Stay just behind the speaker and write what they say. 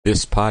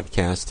This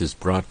podcast is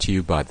brought to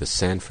you by the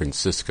San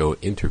Francisco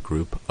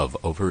Intergroup of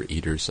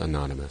Overeaters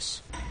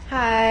Anonymous.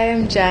 Hi,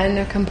 I'm Jen,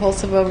 a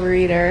compulsive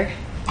overeater.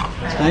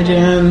 Hi,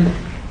 Jen.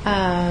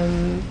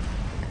 I'm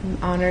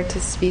honored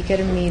to speak at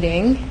a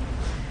meeting.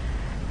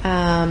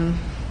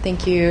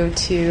 Thank you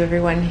to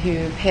everyone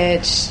who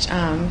pitched.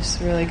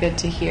 It's really good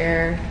to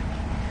hear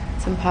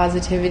some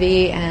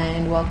positivity,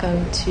 and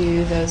welcome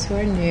to those who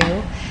are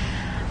new.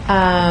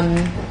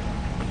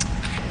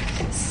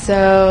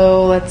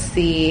 So let's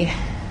see.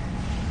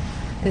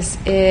 This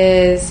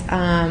is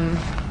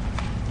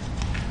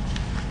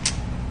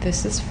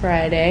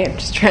Friday. I'm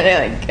just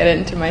trying to get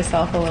into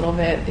myself a little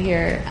bit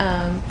here.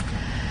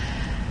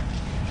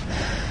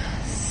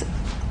 So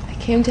I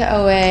came to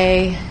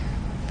OA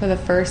for the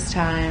first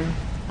time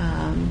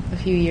a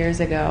few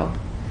years ago,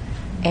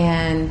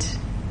 and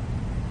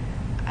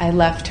I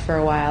left for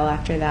a while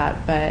after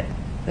that. But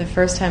the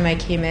first time I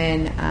came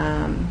in,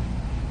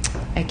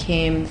 I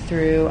came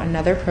through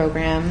another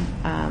program.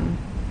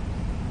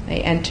 I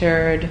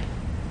entered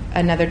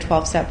another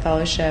 12-step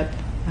fellowship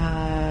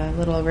a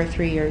little over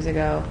 3 years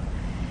ago,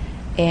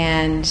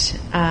 and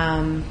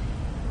when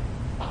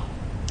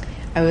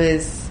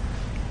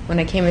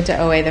I came into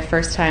OA the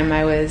first time,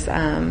 I was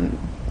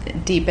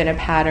deep in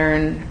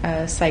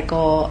a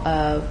cycle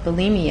of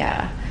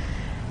bulimia,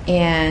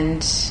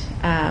 and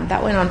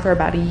that went on for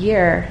about a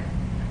year,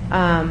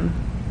 and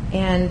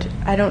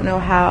I don't know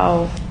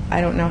how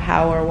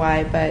or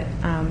why, but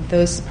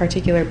those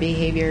particular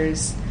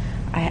behaviors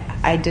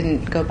I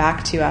didn't go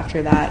back to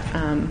after that.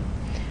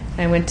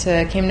 I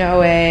came to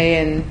OA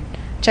and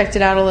checked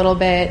it out a little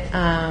bit.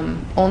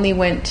 Only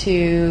went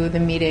to the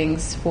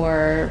meetings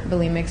for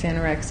bulimics,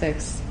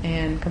 anorexics,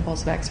 and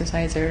compulsive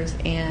exercisers.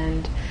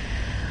 And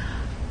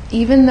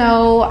even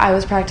though I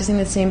was practicing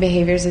the same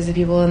behaviors as the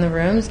people in the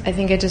rooms, I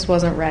think I just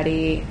wasn't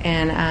ready,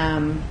 and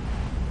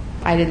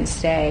I didn't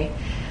stay.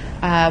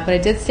 But I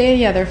did stay in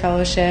the other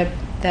fellowship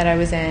that I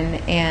was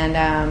in, and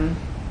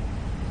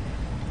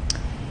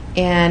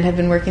have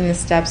been working the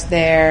steps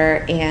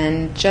there,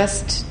 and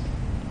just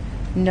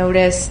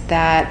noticed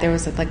that there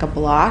was like a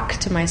block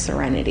to my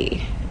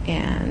serenity,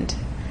 and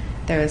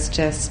I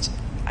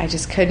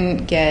just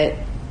couldn't get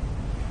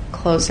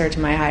closer to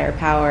my higher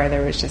power.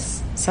 There was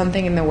just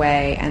something in the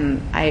way,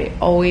 and I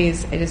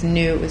just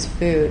knew it was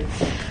food.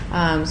 So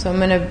I'm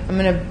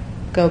gonna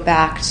go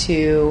back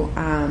to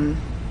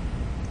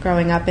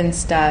growing up and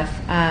stuff.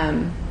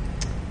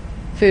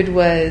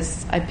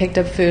 I picked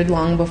up food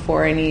long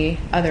before any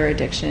other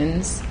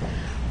addictions.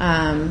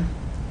 And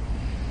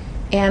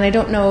I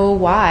don't know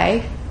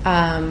why.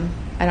 I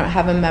don't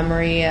have a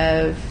memory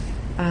of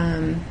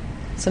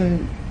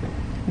some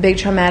big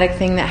traumatic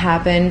thing that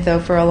happened, though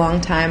for a long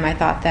time I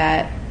thought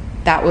that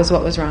was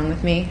what was wrong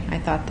with me. I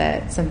thought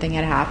that something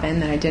had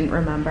happened that I didn't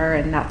remember,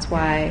 and that's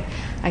why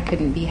I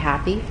couldn't be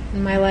happy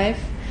in my life.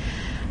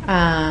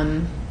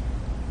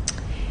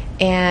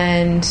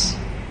 And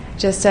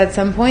just at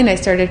some point I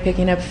started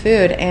picking up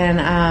food, and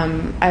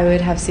I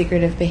would have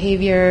secretive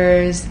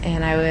behaviors,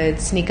 and I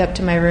would sneak up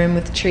to my room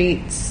with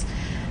treats,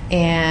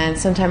 and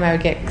sometimes I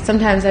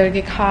would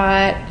get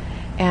caught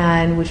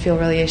and would feel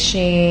really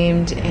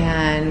ashamed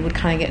and would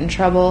kind of get in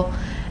trouble.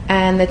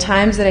 And the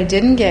times that I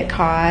didn't get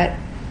caught,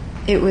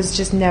 it was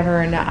just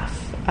never enough.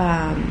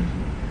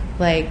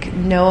 Like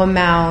no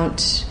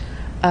amount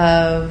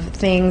of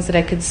things that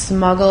I could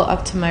smuggle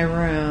up to my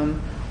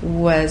room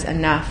was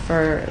enough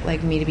for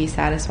me to be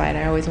satisfied.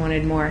 I always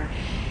wanted more.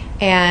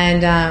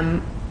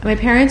 And my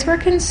parents were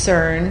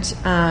concerned.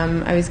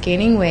 I was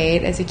gaining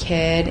weight as a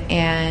kid,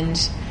 and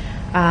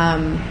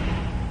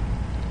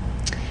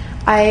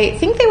I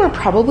think they were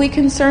probably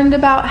concerned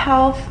about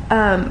health,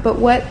 but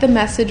what the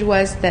message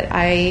was that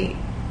I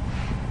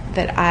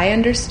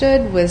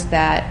understood was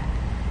that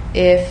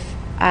if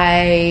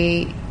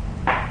I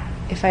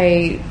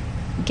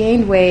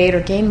gained weight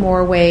or gained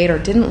more weight or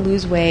didn't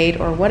lose weight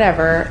or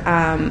whatever,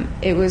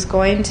 it was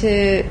going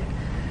to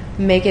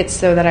make it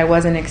so that I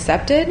wasn't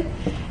accepted,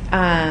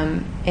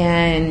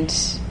 and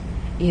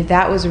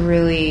that was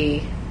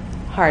really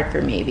hard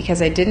for me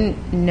because I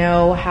didn't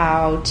know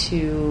how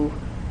to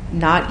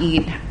not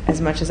eat as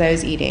much as I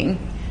was eating.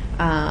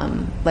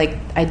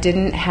 I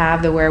didn't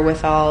have the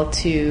wherewithal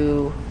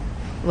to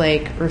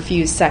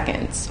refuse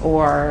seconds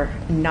or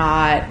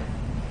not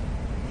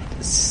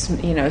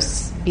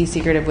be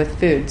secretive with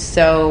food.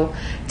 So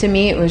to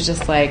me it was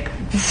just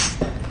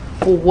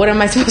what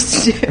am I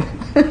supposed to do?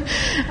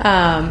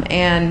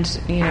 And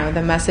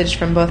the message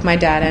from both my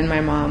dad and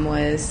my mom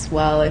was,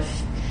 well,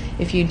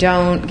 if you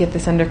don't get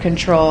this under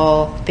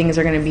control, things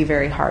are going to be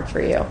very hard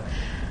for you.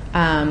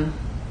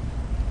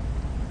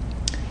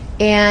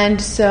 And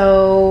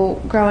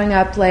so growing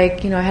up, I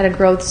had a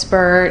growth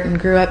spurt and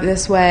grew up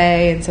this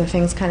way, and so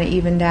things kind of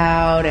evened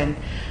out, and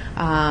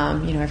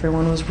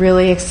everyone was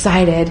really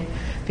excited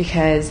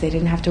because they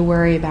didn't have to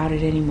worry about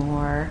it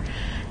anymore.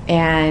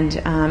 And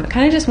it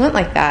kind of just went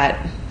like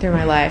that through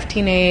my life.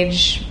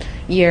 Teenage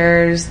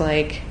years,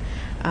 my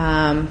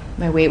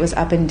weight was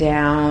up and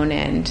down,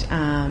 and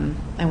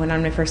I went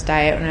on my first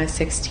diet when I was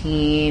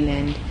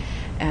 16,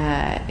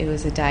 It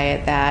was a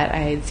diet that I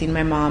had seen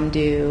my mom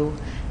do,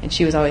 and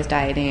she was always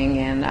dieting,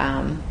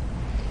 and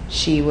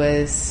she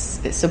was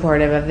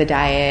supportive of the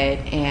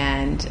diet,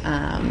 and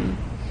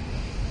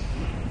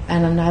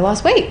then I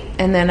lost weight,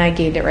 and then I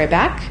gained it right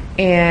back,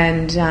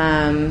 and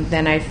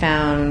then I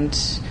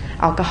found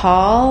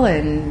alcohol,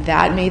 and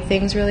that made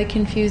things really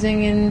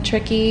confusing and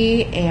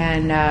tricky,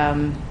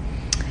 and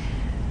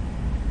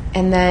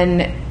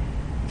then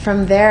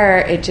from there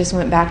it just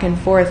went back and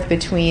forth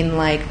between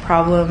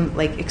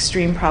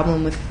extreme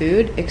problem with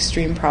food,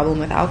 extreme problem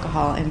with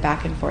alcohol, and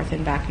back and forth,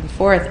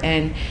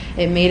 and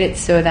it made it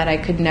so that I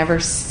could never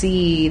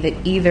see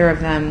that either of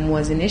them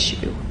was an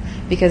issue,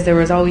 because there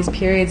was always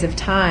periods of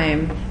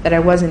time that I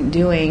wasn't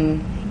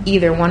doing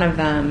either one of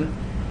them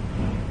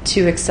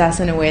to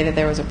excess in a way that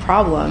there was a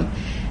problem.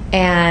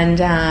 And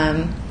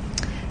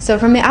so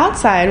from the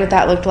outside, what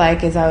that looked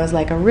like is I was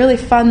like a really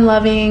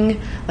fun-loving,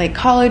 like,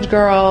 college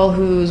girl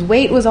whose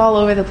weight was all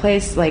over the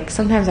place. Like,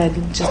 sometimes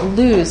I'd just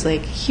lose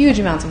like huge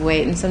amounts of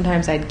weight, and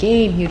sometimes I'd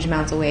gain huge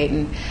amounts of weight.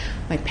 And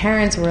my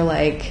parents were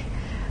like,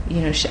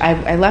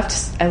 I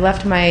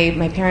left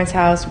my parents'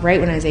 house right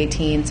when I was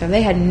 18, so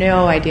they had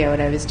no idea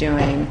what I was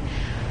doing.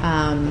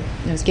 I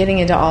was getting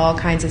into all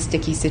kinds of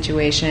sticky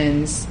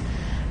situations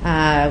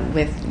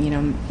with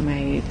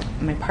my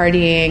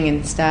partying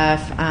and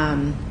stuff.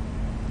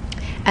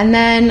 And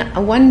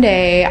then one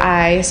day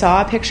I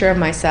saw a picture of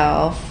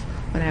myself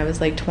when I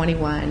was like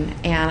 21,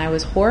 and I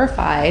was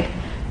horrified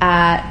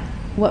at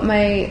what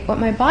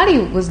my body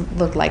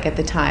looked like at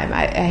the time.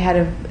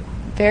 I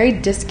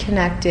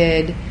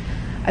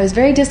was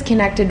very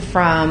disconnected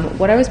from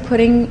what I was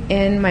putting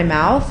in my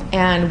mouth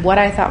and what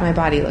I thought my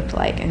body looked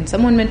like. And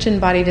someone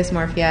mentioned body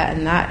dysmorphia,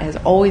 and that has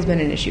always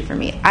been an issue for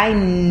me. I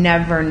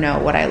never know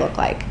what I look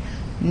like.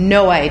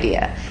 No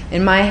idea.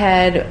 In my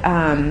head,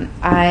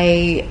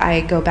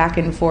 I go back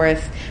and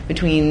forth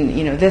between,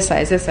 this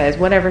size,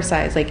 whatever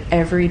size, like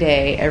every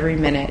day, every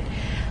minute.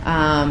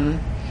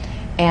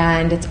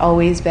 And it's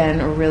always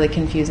been a really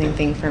confusing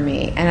thing for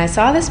me. And I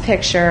saw this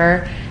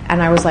picture,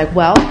 and I was like,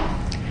 well,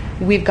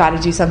 we've got to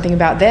do something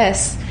about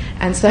this.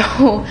 And so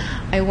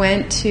I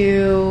went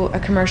to a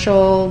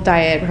commercial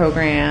diet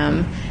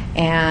program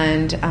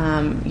and,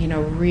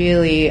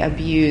 really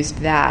abused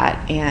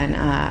that, and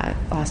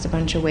lost a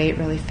bunch of weight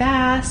really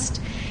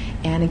fast.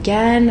 And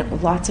again,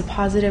 lots of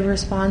positive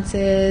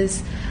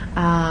responses.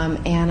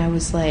 And I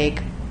was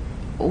like,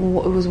 it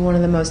was one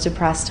of the most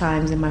depressed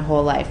times in my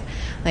whole life.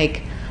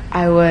 Like,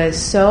 I was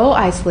so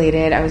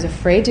isolated. I was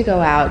afraid to go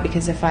out,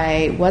 because if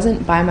I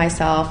wasn't by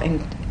myself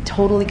and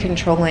totally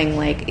controlling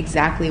like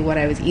exactly what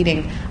I was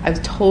eating, I was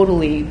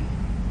totally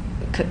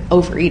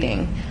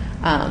overeating.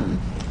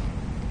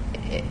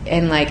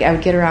 And like I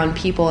would get around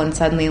people, and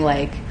suddenly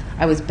like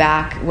I was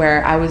back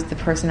where I was the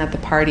person at the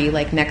party,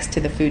 like next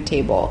to the food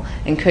table,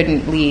 and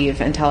couldn't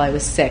leave until I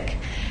was sick.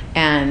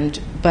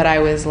 But I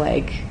was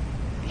like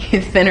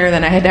thinner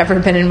than I had ever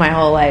been in my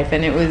whole life,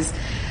 and it was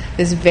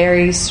this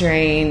very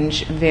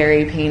strange,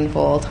 very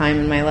painful time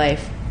in my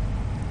life.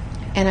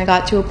 And I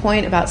got to a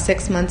point about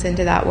 6 months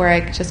into that where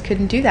I just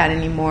couldn't do that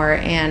anymore,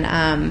 and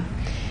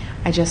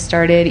I just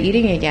started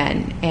eating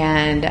again,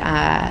 and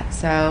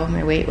so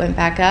my weight went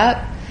back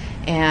up,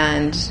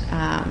 and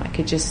I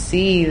could just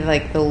see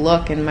like the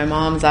look in my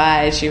mom's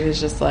eyes. She was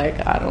just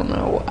like, I don't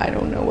know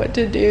what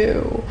to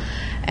do.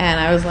 And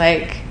I was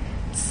like,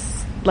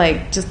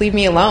 just leave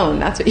me alone.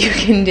 That's what you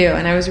can do.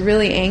 And I was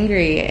really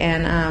angry,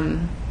 and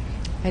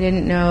I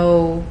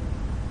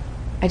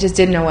just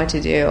didn't know what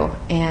to do.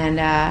 And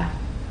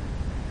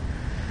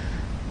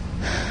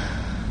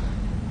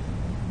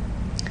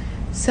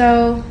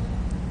so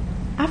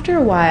after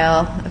a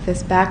while of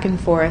this back and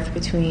forth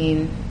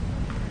between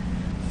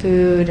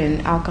food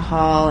and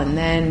alcohol, and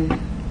then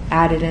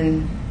added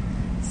in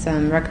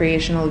some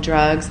recreational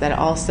drugs that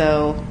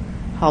also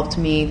helped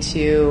me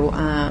to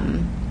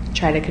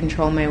try to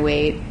control my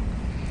weight,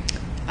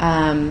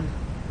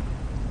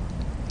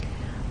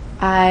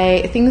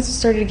 things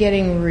started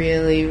getting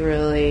really,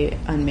 really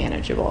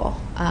unmanageable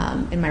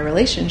in my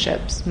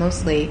relationships,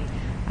 mostly.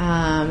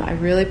 I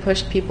really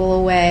pushed people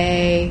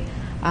away,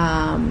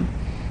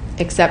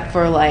 except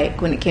for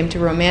like when it came to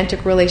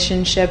romantic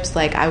relationships.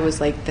 Like I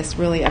was like this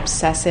really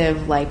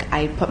obsessive, like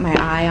I put my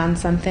eye on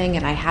something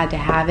and I had to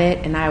have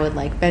it, and I would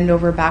like bend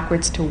over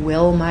backwards to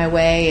will my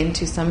way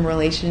into some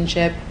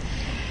relationship,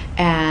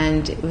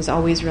 and it was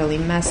always really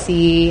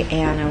messy,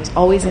 and I was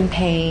always in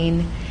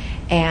pain.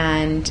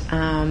 And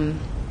I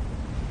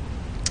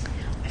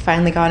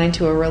finally got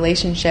into a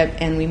relationship,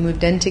 and we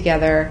moved in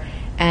together.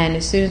 And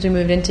as soon as we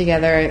moved in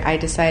together, I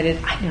decided,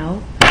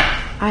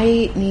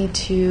 I need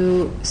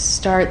to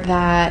start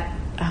that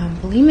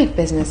bulimic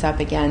business up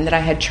again that I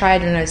had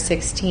tried when I was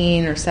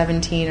 16 or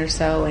 17 or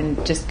so,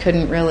 and just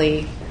couldn't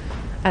really.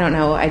 I don't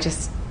know. I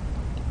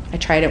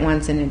tried it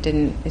once, and it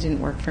didn't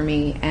work for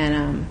me.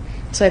 And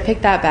so I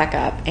picked that back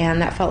up,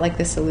 and that felt like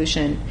the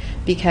solution,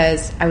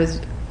 because I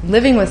was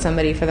living with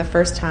somebody for the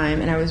first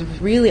time, and I was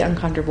really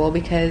uncomfortable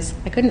because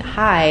I couldn't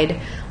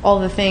hide all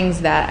the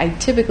things that I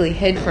typically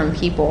hid from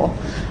people.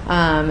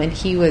 And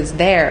he was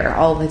there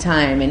all the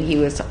time, and he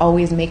was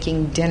always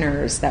making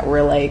dinners that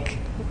were like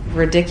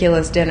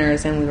ridiculous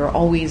dinners, and we were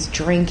always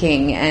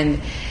drinking,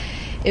 and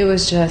it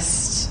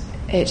just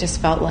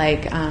felt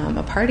like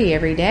a party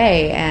every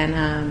day,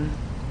 and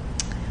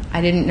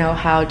I didn't know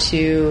how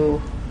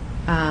to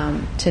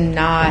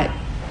not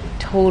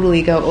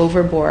totally go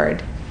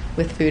overboard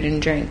with food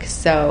and drink.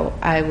 So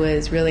I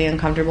was really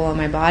uncomfortable in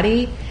my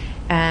body,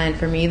 and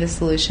for me the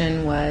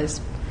solution was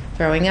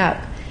throwing up.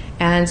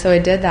 And so I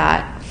did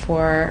that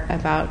for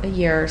about a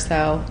year or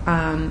so,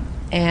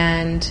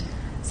 and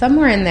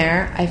somewhere in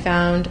there I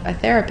found a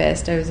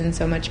therapist. I was in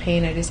so much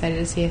pain I decided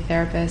to see a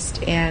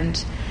therapist,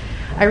 and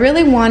I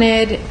really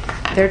wanted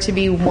there to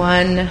be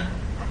one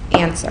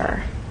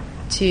answer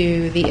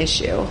to the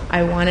issue.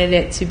 I wanted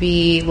it to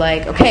be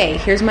like, okay,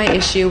 here's my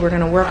issue, we're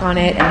going to work on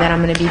it, and then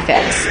I'm going to be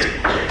fixed.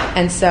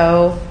 And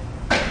so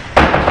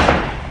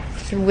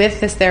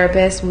with this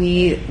therapist,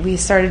 we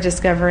started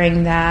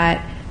discovering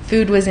that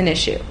food was an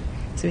issue.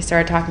 So we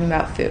started talking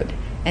about food.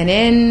 And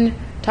in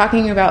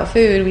talking about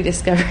food, we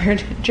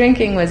discovered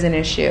drinking was an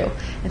issue.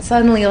 And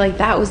suddenly, like,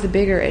 that was the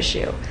bigger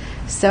issue.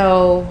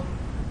 So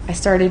I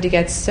started to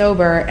get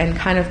sober and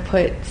kind of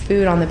put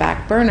food on the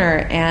back burner,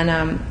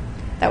 and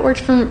that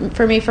worked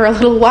for me for a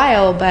little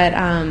while, but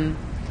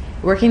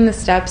working the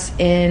steps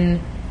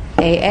in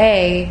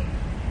AA,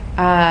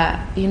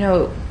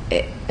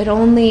 it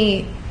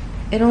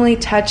only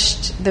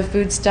touched the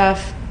food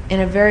stuff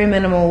in a very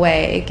minimal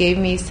way. It gave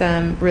me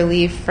some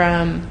relief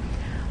from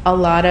a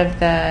lot of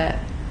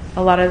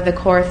the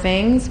core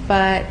things,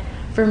 but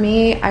for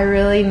me, I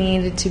really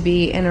needed to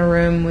be in a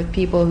room with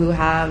people who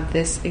have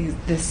this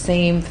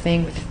same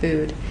thing with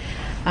food.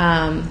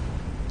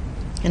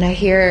 And I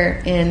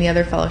hear in the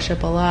other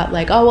fellowship a lot,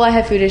 like, oh, well, I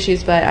have food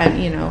issues, but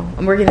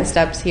I'm working the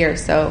steps here,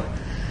 so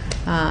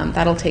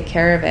that'll take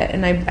care of it.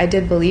 And I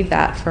did believe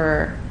that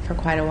for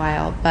quite a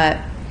while. But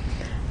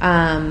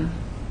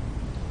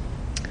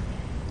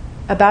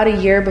about a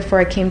year before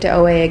I came to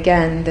OA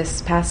again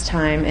this past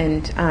time,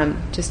 and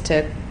just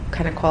to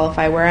kind of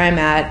qualify where I'm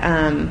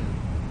at,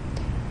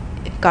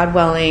 God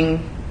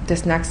willing,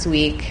 this next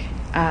week,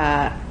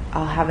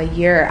 I'll have a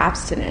year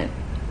abstinent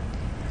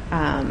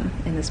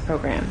in this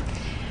program.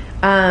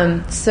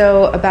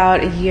 So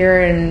about a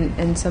year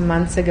and some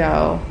months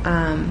ago,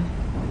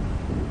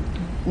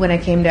 when I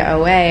came to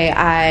OA,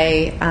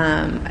 I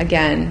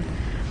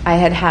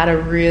had a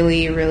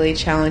really, really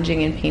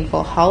challenging and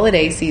painful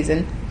holiday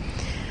season.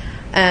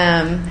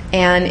 And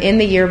in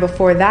the year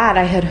before that,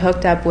 I had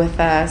hooked up with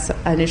a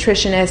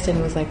nutritionist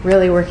and was like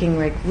really working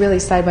like really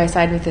side by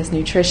side with this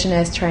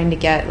nutritionist, trying to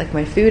get like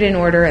my food in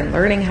order and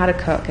learning how to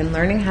cook and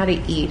learning how to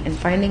eat and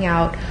finding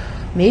out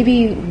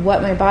maybe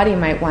what my body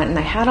might want. And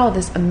I had all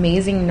this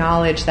amazing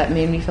knowledge that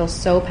made me feel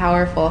so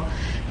powerful,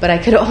 but I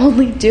could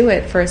only do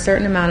it for a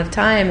certain amount of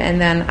time,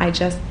 and then I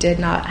just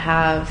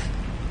I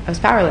was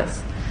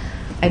powerless.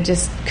 I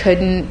just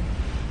couldn't,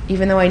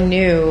 even though I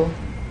knew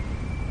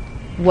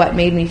what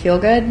made me feel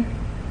good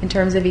in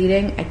terms of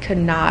eating, I could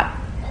not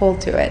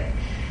hold to it.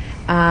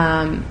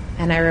 And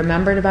I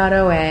remembered about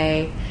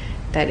OA,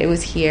 that it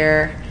was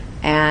here,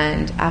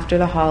 and after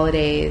the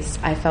holidays,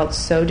 I felt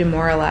so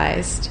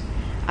demoralized.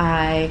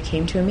 I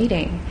came to a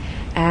meeting,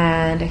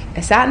 and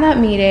I sat in that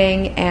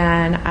meeting,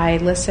 and I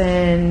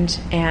listened,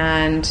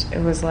 and it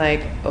was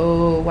like,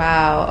 oh,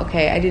 wow,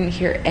 okay, I didn't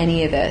hear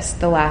any of this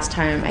the last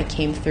time I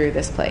came through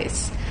this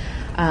place.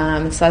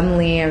 And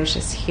suddenly I was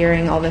just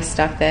hearing all this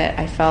stuff that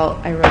I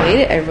felt I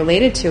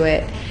related to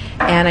it,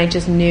 and I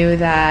just knew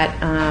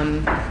that I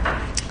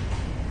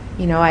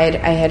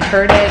had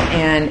heard it,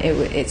 and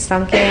it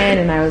sunk in,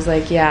 and I was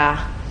like,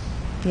 yeah,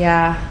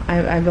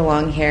 I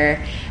belong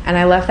here. And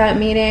I left that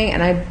meeting,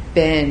 and I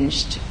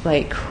binged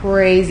like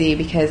crazy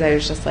because I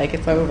was just like,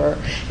 it's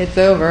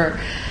over.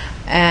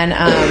 And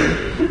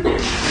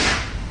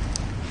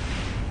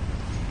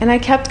and I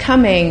kept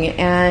coming,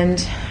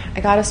 and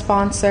I got a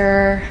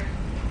sponsor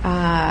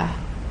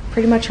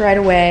pretty much right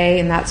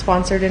away, and that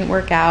sponsor didn't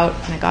work out,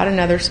 and I got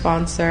another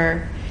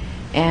sponsor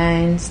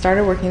and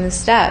started working the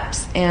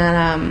steps.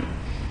 And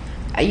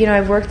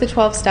I've worked the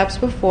 12 steps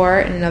before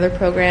in another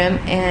program,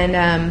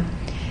 and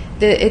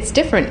it's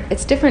different.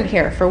 It's different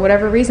here. For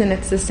whatever reason,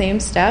 it's the same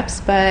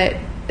steps, but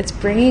it's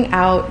bringing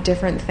out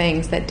different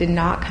things that did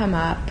not come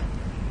up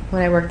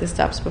when I worked the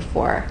steps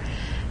before.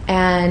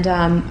 And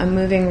I'm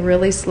moving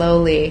really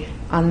slowly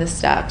on the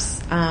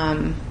steps.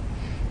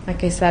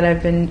 Like I said,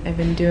 I've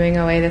been doing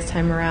OA this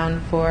time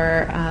around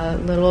for a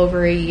little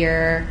over a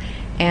year,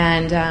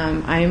 and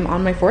I'm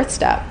on my 4th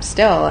step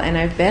still, and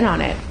I've been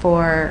on it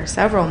for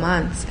several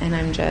months, and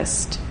I'm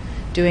just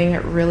doing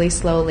it really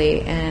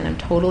slowly, and I'm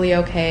totally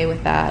okay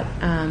with that.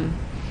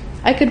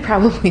 I could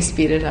probably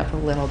speed it up a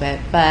little bit,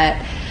 but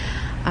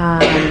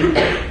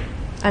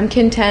I'm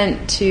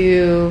content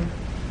to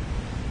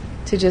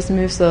just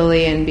move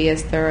slowly and be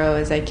as thorough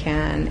as I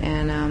can,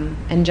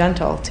 and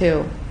gentle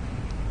too.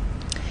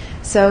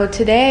 So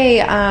today,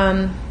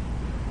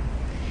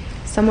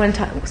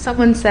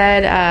 someone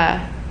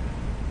said,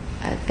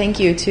 thank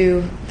you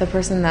to the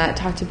person that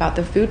talked about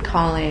the food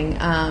calling.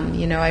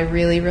 I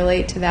really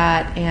relate to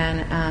that,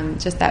 and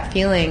just that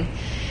feeling.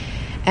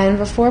 And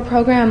before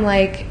program,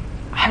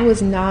 I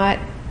was not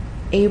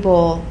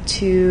able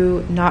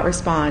to not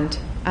respond.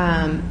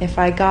 If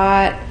I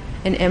got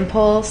an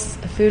impulse,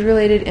 a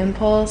food-related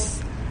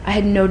impulse, I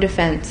had no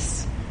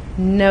defense.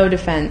 No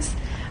defense.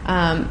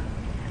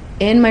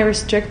 In my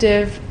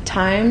restrictive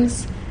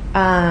times,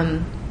 that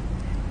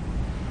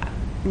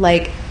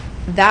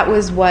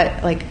was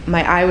what,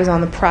 my eye was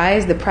on the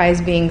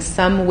prize being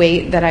some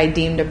weight that I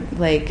deemed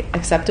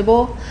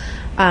acceptable.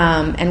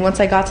 And once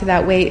I got to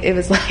that weight, it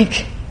was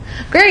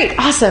great,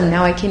 awesome,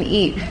 now I can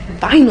eat,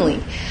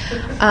 finally.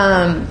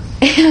 And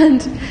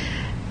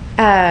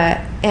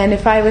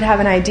if I would have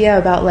an idea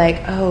about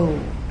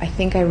I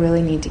think I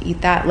really need to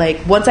eat that,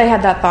 once I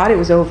had that thought, it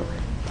was over.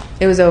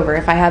 It was over.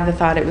 If I had the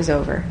thought, it was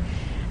over.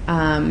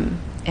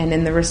 And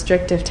in the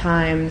restrictive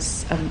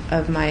times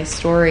of my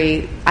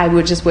story, I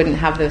wouldn't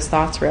have those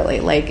thoughts really.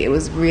 It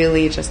was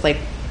really just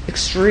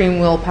extreme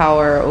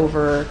willpower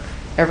over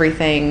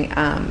everything,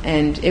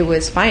 and it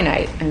was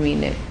finite. I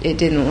mean, it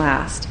didn't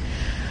last.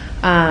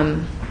 How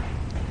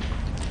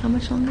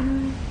much longer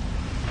do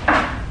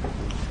I?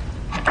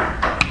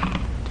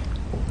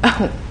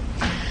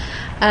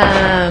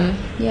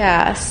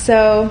 Yeah,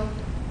 so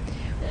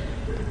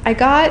I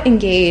got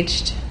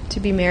engaged to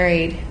be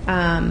married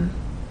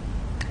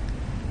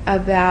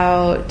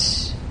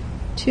about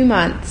 2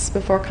 months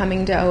before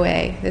coming to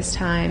OA this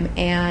time,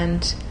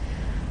 and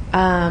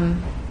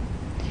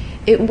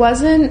it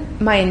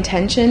wasn't my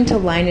intention to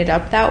line it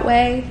up that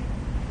way.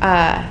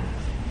 I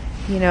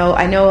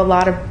know a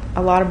lot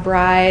of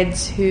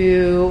brides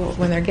who,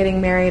 when they're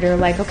getting married, are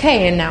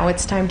okay, and now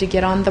it's time to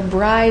get on the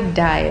bride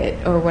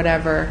diet or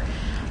whatever.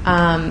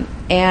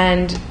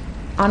 And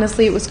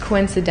honestly, it was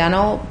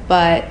coincidental,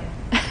 but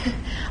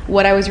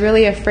what I was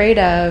really afraid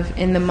of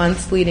in the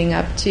months leading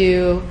up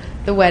to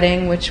the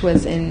wedding, which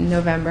was in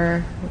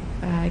November,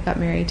 I got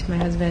married to my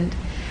husband,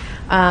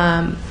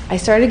 I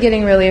started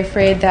getting really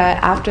afraid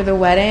that after the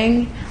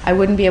wedding, I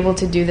wouldn't be able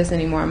to do this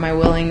anymore. My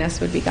willingness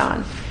would be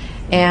gone.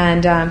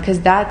 And because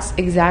that's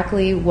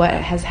exactly what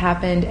has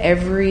happened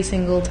every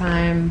single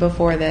time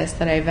before this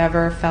that I've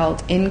ever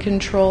felt in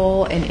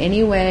control in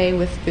any way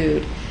with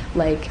food.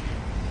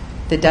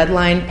 The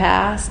deadline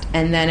passed,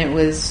 and then it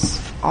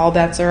was all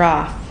bets are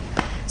off.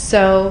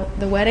 So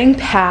the wedding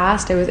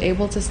passed. I was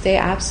able to stay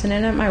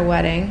abstinent at my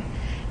wedding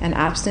and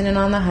abstinent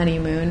on the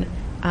honeymoon.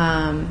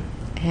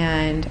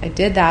 And I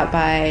did that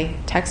by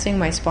texting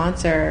my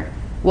sponsor.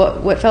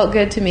 What felt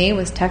good to me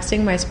was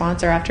texting my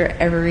sponsor after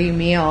every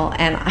meal,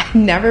 and I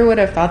never would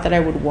have thought that I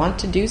would want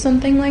to do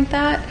something like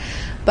that,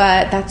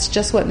 but that's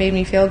just what made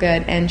me feel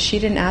good. And she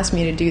didn't ask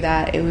me to do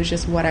that. It was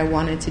just what I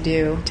wanted to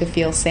do to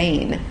feel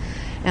sane.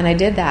 And I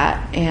did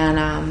that, and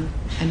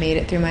I made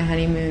it through my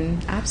honeymoon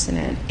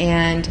abstinent.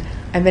 And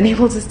I've been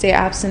able to stay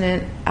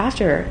abstinent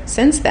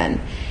since then.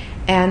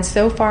 And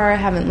so far, I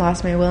haven't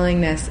lost my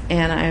willingness,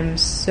 and I'm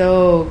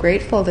so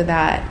grateful to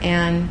that.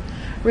 And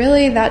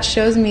really, that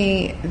shows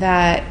me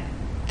that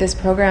this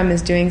program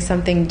is doing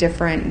something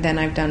different than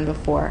I've done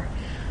before.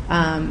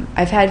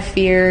 I've had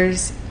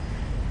fears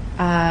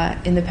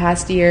in the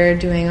past year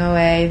doing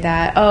OA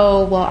that,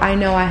 I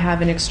know I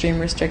have an extreme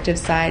restrictive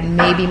side.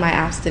 Maybe my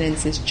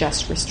abstinence is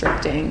just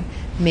restricting.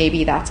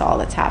 Maybe that's all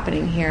that's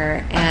happening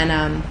here.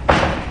 And,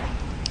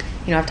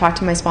 I've talked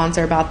to my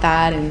sponsor about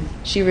that, and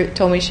she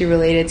told me she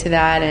related to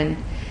that, and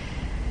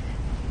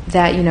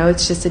that,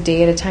 it's just a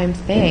day at a time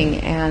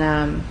thing.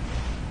 And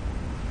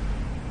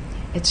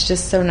it's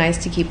just so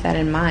nice to keep that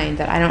in mind,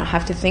 that I don't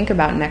have to think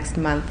about next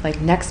month.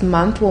 Next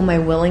month, will my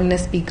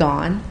willingness be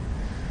gone?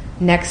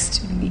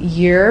 Next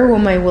year, will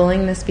my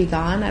willingness be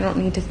gone? I don't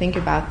need to think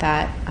about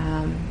that.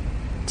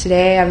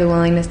 Today, I have the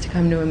willingness to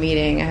come to a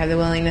meeting. I have the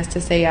willingness to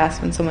say yes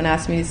when someone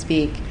asks me to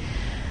speak.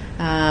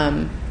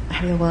 I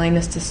have the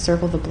willingness to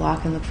circle the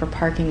block and look for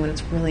parking when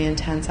it's really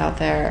intense out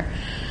there.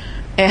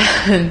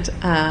 And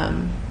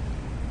I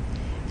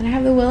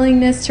have the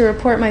willingness to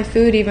report my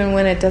food even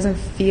when it doesn't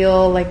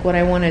feel like what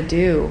I want to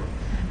do.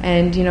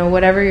 And,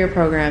 whatever your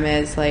program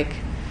is, I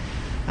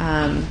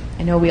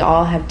know we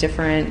all have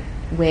different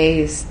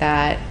ways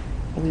that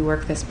we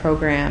work this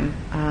program.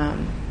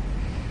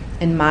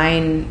 And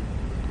mine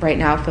right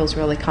now feels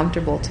really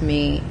comfortable to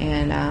me.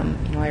 And,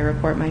 I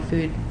report my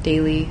food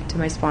daily to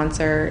my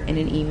sponsor in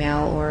an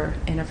email or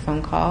in a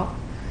phone call.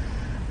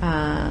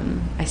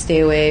 I stay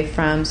away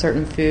from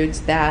certain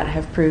foods that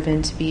have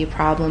proven to be a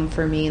problem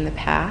for me in the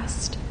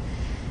past.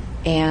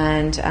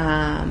 And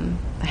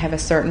I have a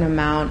certain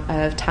amount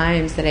of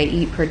times that I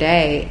eat per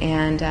day.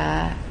 And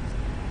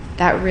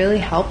that really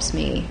helps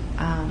me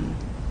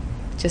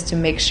just to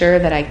make sure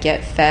that I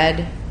get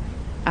fed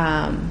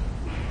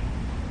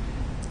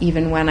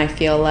even when I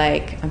feel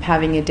like I'm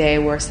having a day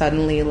where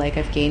suddenly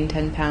I've gained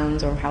 10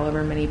 pounds or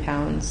however many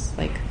pounds,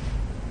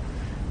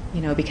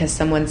 because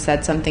someone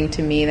said something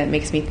to me that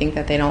makes me think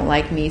that they don't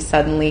like me.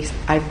 Suddenly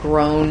I've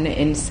grown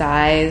in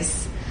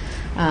size,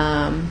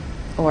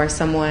 or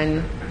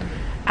someone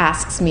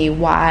asks me,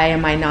 why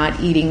am I not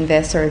eating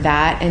this or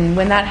that? And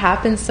when that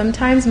happens,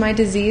 sometimes my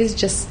disease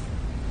just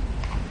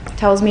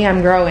tells me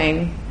I'm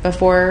growing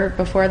before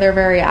their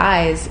very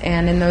eyes.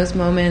 And in those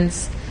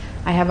moments,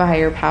 I have a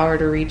higher power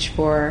to reach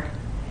for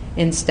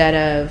instead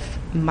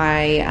of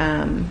my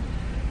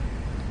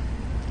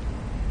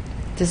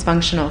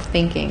dysfunctional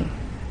thinking.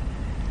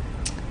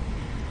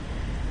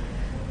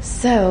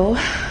 So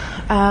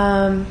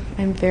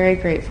I'm very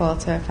grateful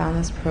to have found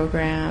this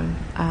program.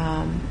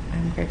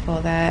 I'm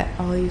grateful that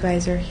all you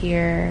guys are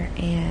here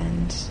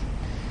and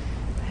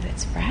that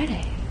it's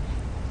Friday.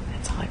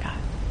 That's all I got.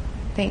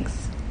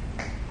 Thanks.